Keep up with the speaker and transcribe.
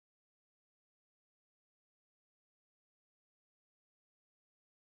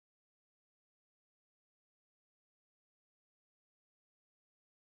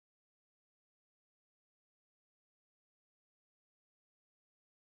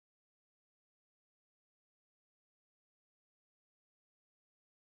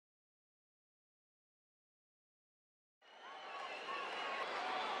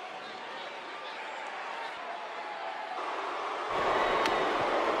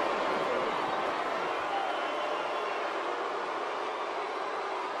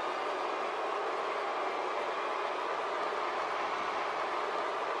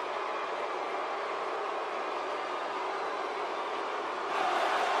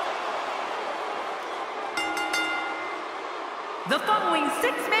The following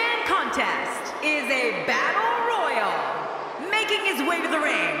six-man contest is a battle royal. Making his way to the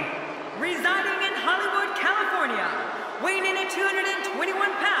ring, residing in Hollywood, California, weighing in at 221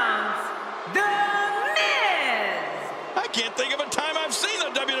 pounds, The Miz! I can't think of a time I've seen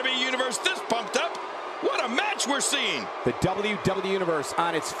the WWE Universe this pumped up. What a match we're seeing! The WWE Universe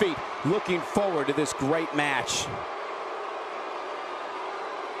on its feet, looking forward to this great match.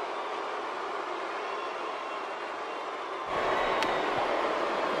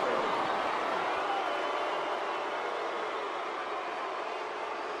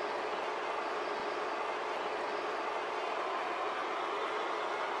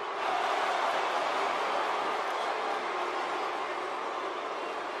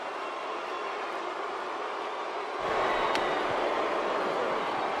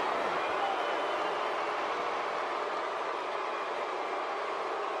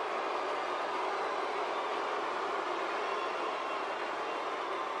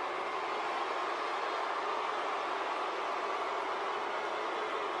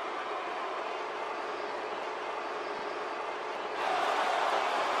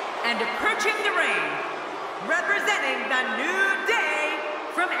 And approaching the ring, representing the New Day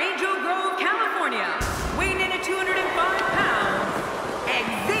from Angel Grove, California, weighing in at 205 pounds,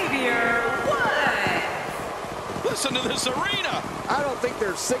 Xavier Woods. Listen to this arena. I don't think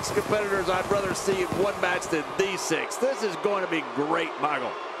there's 6 competitors I'd rather see in one match than these 6. This is going to be great,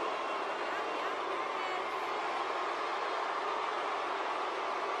 Michael.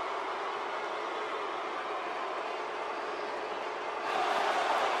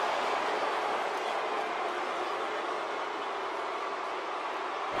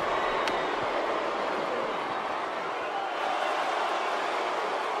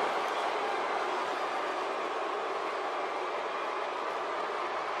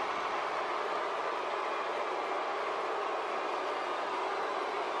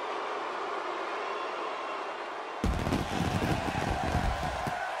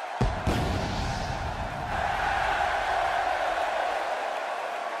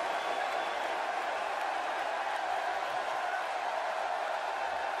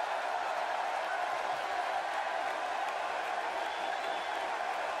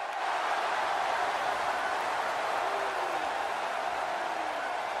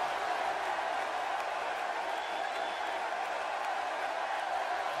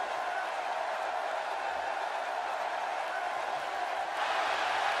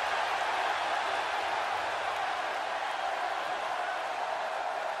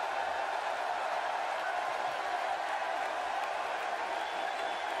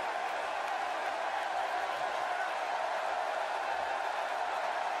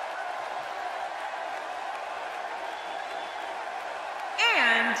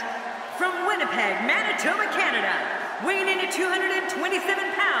 And from Winnipeg, Manitoba, Canada, weighing in at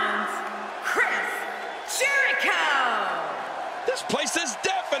 227 pounds, Jericho! This place is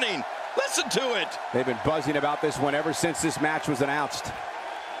deafening. Listen to it. They've been buzzing about this one ever since this match was announced.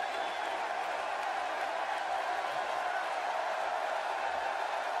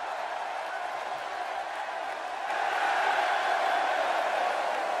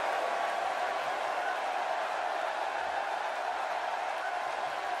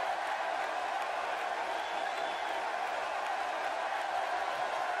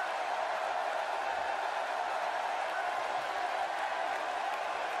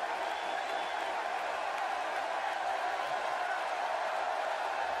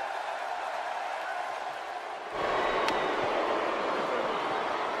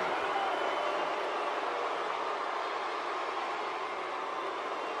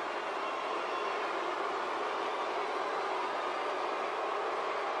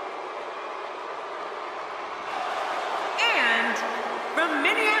 From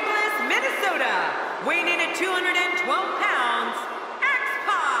Minneapolis, Minnesota, weighing in at 212 pounds,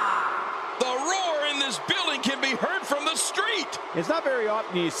 X-Pac! The roar in this building can be heard from the street. It's not very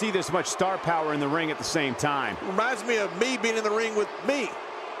often you see this much star power in the ring at the same time. Reminds me of me being in the ring with me.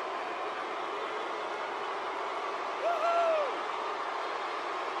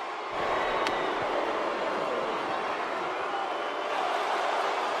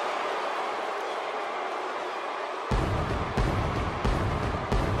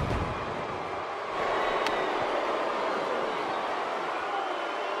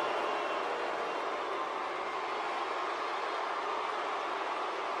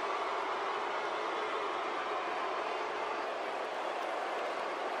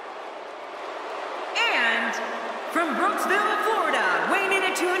 From Brooksville, Florida, weighing in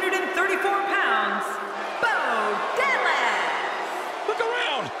at 234 pounds, Bo Dallas. Look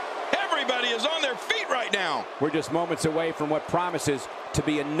around. Everybody is on their feet right now. We're just moments away from what promises to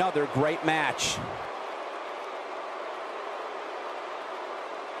be another great match.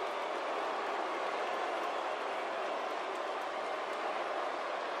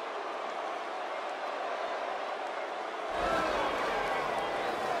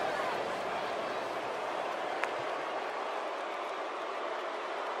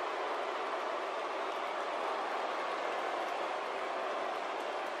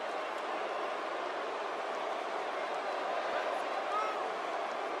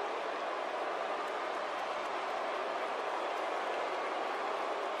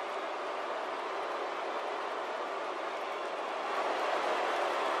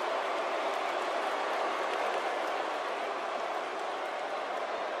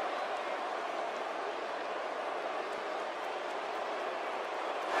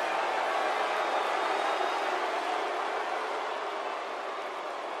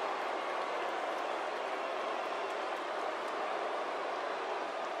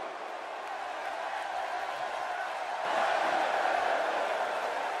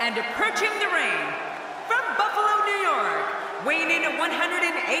 And approaching the ring, from Buffalo, New York, weighing in at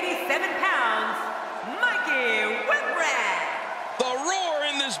 187 pounds, Mikey Whipwreck. The roar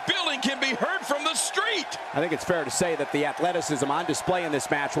in this building can be heard from the street. I think it's fair to say that the athleticism on display in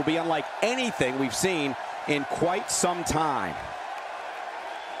this match will be unlike anything we've seen in quite some time.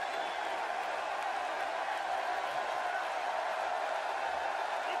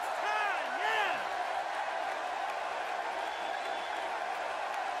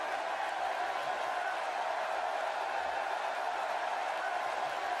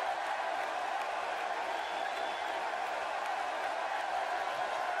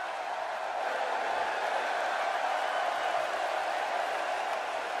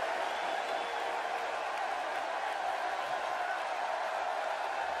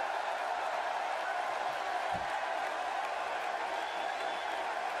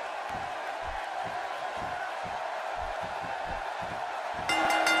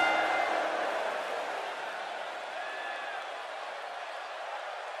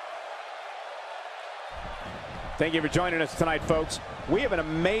 Thank you for joining us tonight, folks. We have an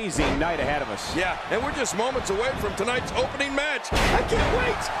amazing night ahead of us. Yeah, and we're just moments away from tonight's opening match. I can't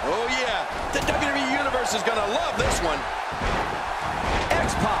wait. Oh, yeah. The WWE Universe is going to love this one.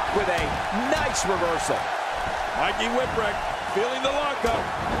 X-Pac with a nice reversal. Mikey Whipwreck feeling the lockup.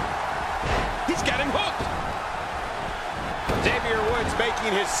 He's got him hooked. Xavier Woods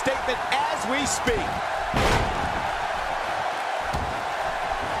making his statement as we speak.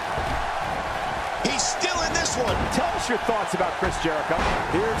 He's still in this one. Tell us your thoughts about Chris Jericho.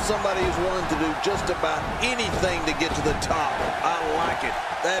 Here's somebody who's willing to do just about anything to get to the top. I like it.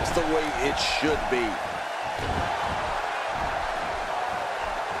 That's the way it should be.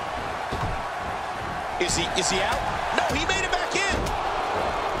 Is he out? No, he made it back in.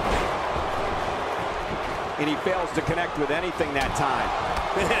 And he fails to connect with anything that time.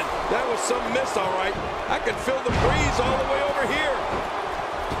 Man, that was some miss, all right. I could feel the breeze all the way over here.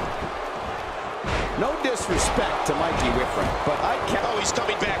 No disrespect to Mikey Whipwreck, but I can't. Oh, he's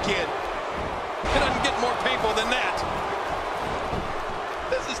coming back in. It doesn't get more painful than that.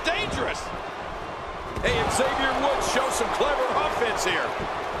 This is dangerous. Hey, and Xavier Woods shows some clever offense here.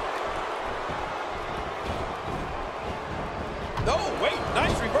 Oh, wait,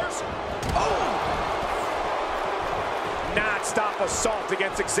 nice reversal. Oh! Non-stop assault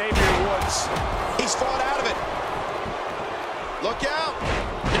against Xavier Woods. He's fought out of it. Look out.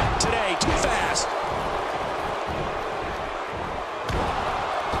 Not today, too fast.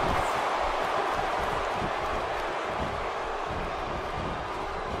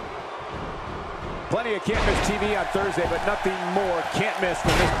 Plenty of can't miss TV on Thursday, but nothing more can't miss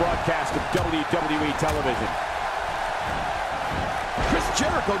than this broadcast of WWE television. Chris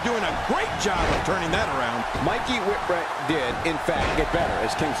Jericho doing a great job of turning that around. Mikey Whipwreck did, in fact, get better,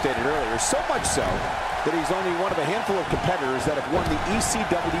 as King stated earlier. So much so that he's only one of a handful of competitors that have won the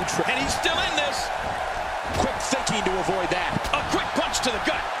ECW And he's still in this. Quick thinking to avoid that. A quick punch to the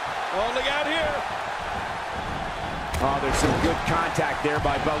gut. Oh, look out here. Oh, there's some good contact there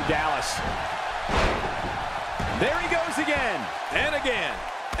by Bo Dallas. There he goes again. And again.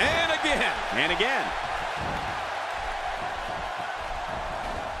 And again. And again.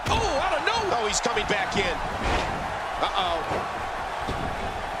 Oh, out of nowhere. Oh, he's coming back in. Uh-oh.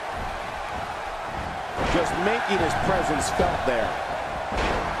 Just making his presence felt there.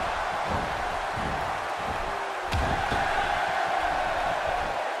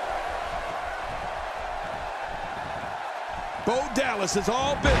 Bo Dallas is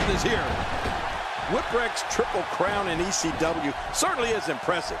all business here. Whipwreck's triple crown in ECW certainly is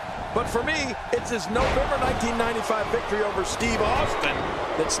impressive. But for me, it's his November 1995 victory over Steve Austin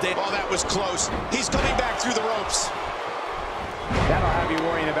that stands. Oh, that was close. He's coming back through the ropes. That'll have you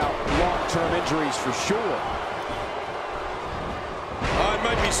worrying about long-term injuries for sure. Oh, it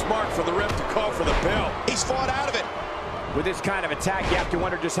might be smart for the ref to call for the bell. He's fought out of it. With this kind of attack, you have to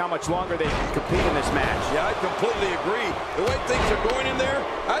wonder just how much longer they can compete in this match. Yeah, I completely agree. The way things are going in there,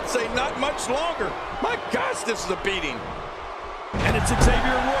 I'd say not much longer. My gosh, this is a beating. And it's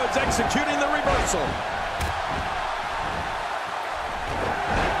Xavier Woods executing the reversal.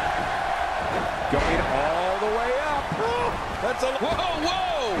 Going all the way up. Oh, that's a... Whoa,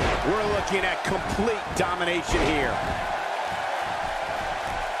 whoa! We're looking at complete domination here.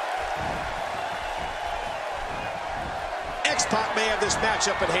 X-Pac may have this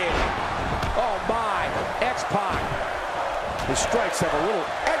matchup at hand. Oh my, X-Pac. His strikes have a little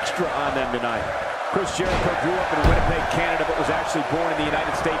extra on them tonight. Chris Jericho grew up in Winnipeg, Canada, but was actually born in the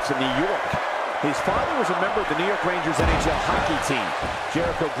United States in New York. His father was a member of the New York Rangers NHL hockey team.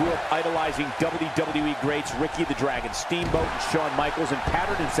 Jericho grew up idolizing WWE greats Ricky the Dragon Steamboat and Shawn Michaels and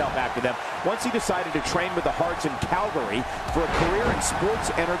patterned himself after them once he decided to train with the Hearts in Calgary for a career in sports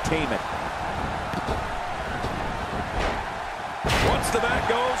entertainment. Once the bat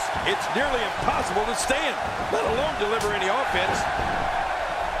goes, it's nearly impossible to stand, let alone deliver any offense.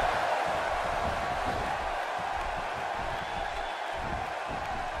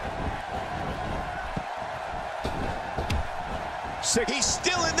 He's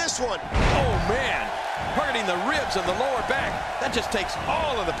still in this one. Oh, man. Targeting the ribs and the lower back. That just takes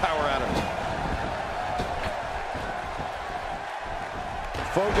all of the power out of it.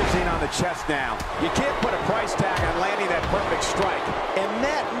 Focusing on the chest now. You can't put a price tag on landing that perfect strike. And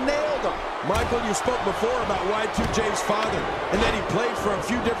that nailed him. Michael, you spoke before about Y2J's father and that he played for a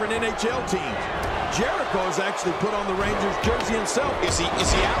few different NHL teams. Jericho has actually put on the Rangers jersey himself. Is he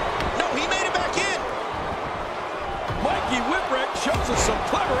out? No, he made it back in. Mikey Whipwreck shows us some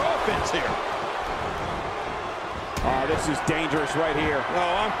clever offense here. Oh, this is dangerous right here.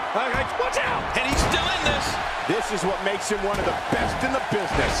 Oh, watch out! And he's still in this. This is what makes him one of the best in the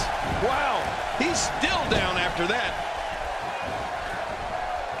business. Wow, he's still down after that.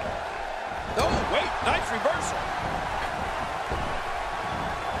 Oh, wait, nice reversal.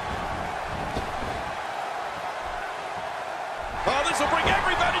 Oh, this will bring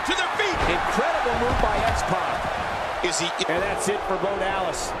everybody to their feet. Incredible move by X-Pac. Is he? And that's it for Bo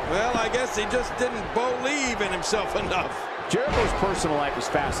Dallas. Well, I guess he just didn't believe in himself enough. Jericho's personal life is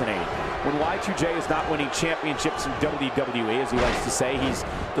fascinating. When Y2J is not winning championships in WWE, as he likes to say, he's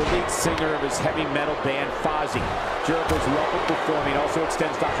the lead singer of his heavy metal band, Fozzy. Jericho's love of performing also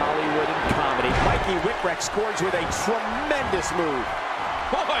extends to Hollywood and comedy. Mikey Whipwreck scores with a tremendous move.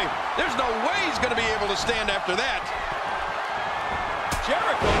 Boy, there's no way he's going to be able to stand after that.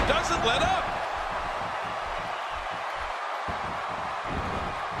 Jericho doesn't let up.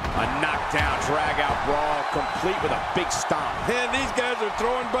 A knockdown, drag-out brawl, complete with a big stomp. And these guys are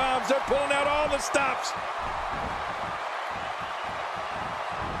throwing bombs. They're pulling out all the stops.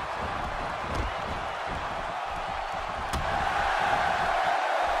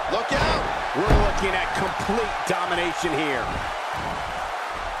 Look out! We're looking at complete domination here.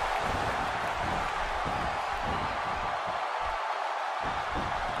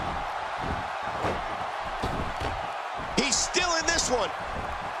 He's still in this one.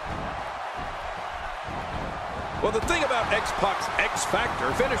 Well, the thing about X-Pac's X-Factor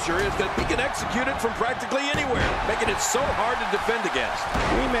finisher is that he can execute it from practically anywhere, making it so hard to defend against.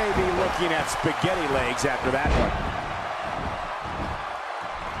 We may be looking at spaghetti legs after that one.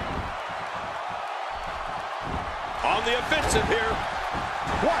 On the offensive here.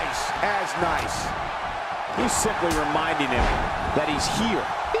 Twice as nice. He's simply reminding him that he's here.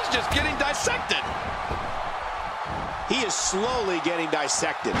 He's just getting dissected. He is slowly getting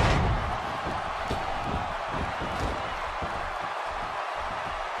dissected.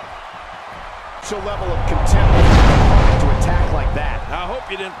 Level of contempt to attack like that. I hope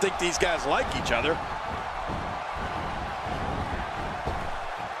you didn't think these guys like each other.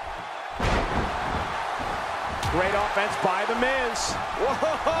 Great offense by The Miz.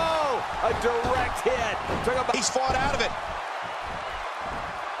 Whoa! A direct hit. He's fought out of it.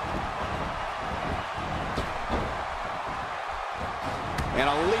 And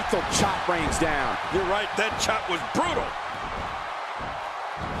a lethal chop rains down. You're right, that chop was brutal.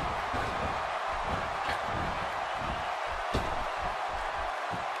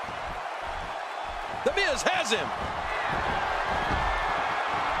 The Miz has him.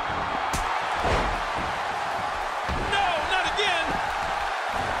 No, not again.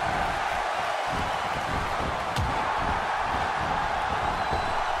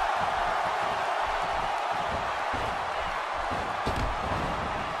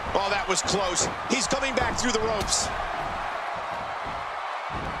 that was close. He's coming back through the ropes.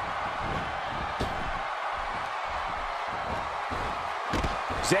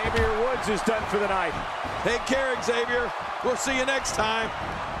 Xavier Woods is done for the night. Take care, Xavier. We'll see you next time.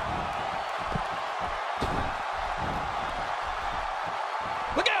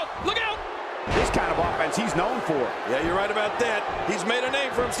 Look out! Look out! This kind of offense he's known for. Yeah, you're right about that. He's made a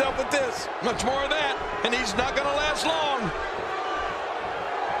name for himself with this. Much more of that, and he's not going to last long.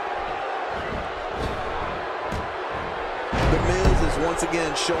 The Miz is once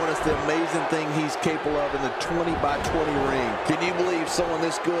again showing us the amazing thing he's capable of in the 20-by-20 ring. Can you believe someone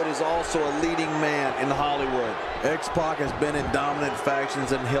this good is also a leading man in Hollywood? X-Pac has been in dominant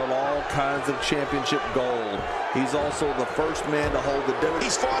factions and held all kinds of championship gold. He's also the first man to hold the WWE.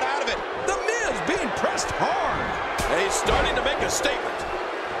 He's fought out of it. The Miz being pressed hard. He's starting to make a statement.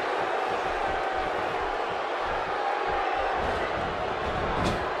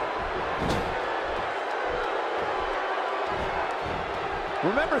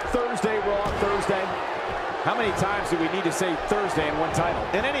 Remember Thursday, Raw Thursday? How many times do we need to say Thursday in one title?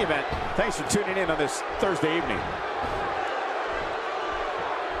 In any event, thanks for tuning in on this Thursday evening.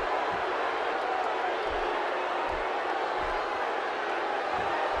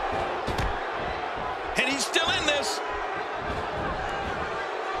 And he's still in this.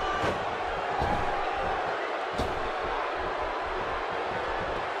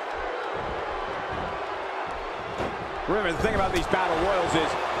 Remember, the thing about these battle royals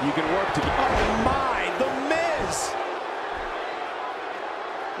is you can work together. Oh my, the Miz!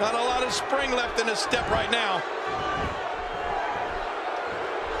 Not a lot of spring left in his step right now.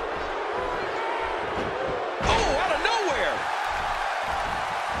 Oh, out of nowhere!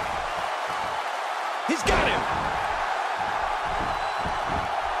 He's got him!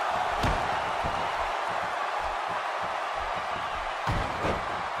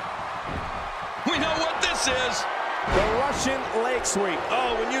 We know what this is. The Russian leg sweep.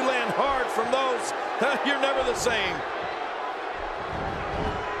 Oh, when you land hard from those, you're never the same.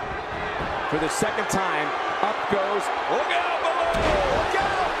 For the second time, up goes. Look out below! Look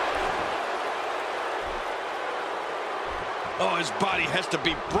out! Oh, his body has to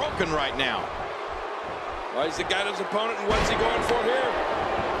be broken right now. Well, he's got his opponent, and what's he going for here?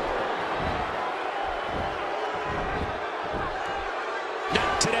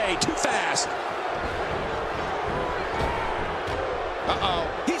 Not today, too fast. Uh-oh,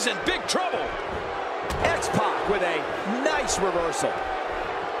 he's in big trouble. X-Pac with a nice reversal.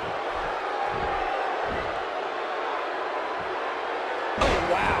 Oh,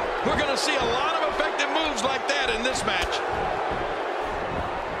 wow. We're going to see a lot of effective moves like that in this match.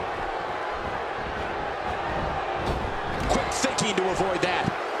 Quick thinking to avoid that.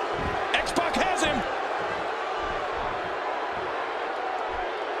 X-Pac has him.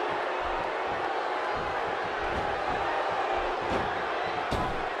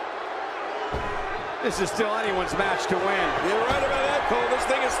 This is still anyone's match to win. You're right about that, Cole. This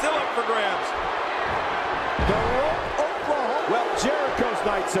thing is still up for grabs. The rope, Oklahoma. Well, Jericho's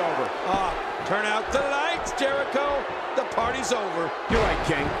night's over. Turn out the lights, Jericho. The party's over. You're right,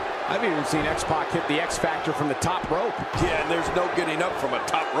 King. I've even seen X-Pac hit the X-Factor from the top rope. Yeah, and there's no getting up from a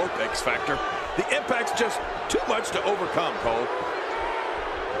top rope X-Factor. The impact's just too much to overcome, Cole.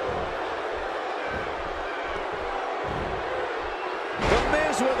 The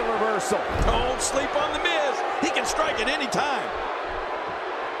Miz with a reversal. Don't sleep on the Miz. He can strike at any time.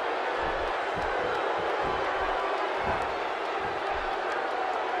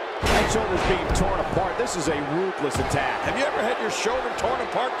 That shoulder's being torn apart. This is a ruthless attack. Have you ever had your shoulder torn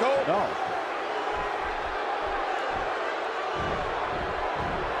apart, Cole? No.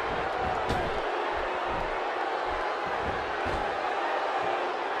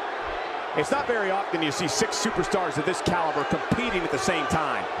 It's not very often you see 6 superstars of this caliber competing at the same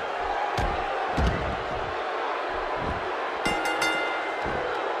time.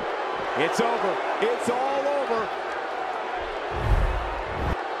 It's over. It's all over.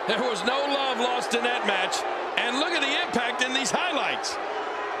 There was no love lost in that match. And look at the impact in these highlights.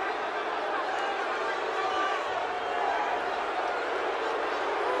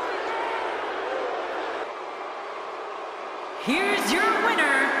 Here's your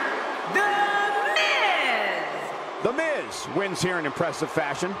winner, The Miz! The Miz wins here in impressive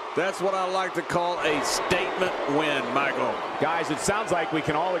fashion. That's what I like to call a statement win, Michael. Guys, it sounds like we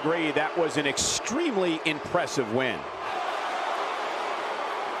can all agree that was an extremely impressive win.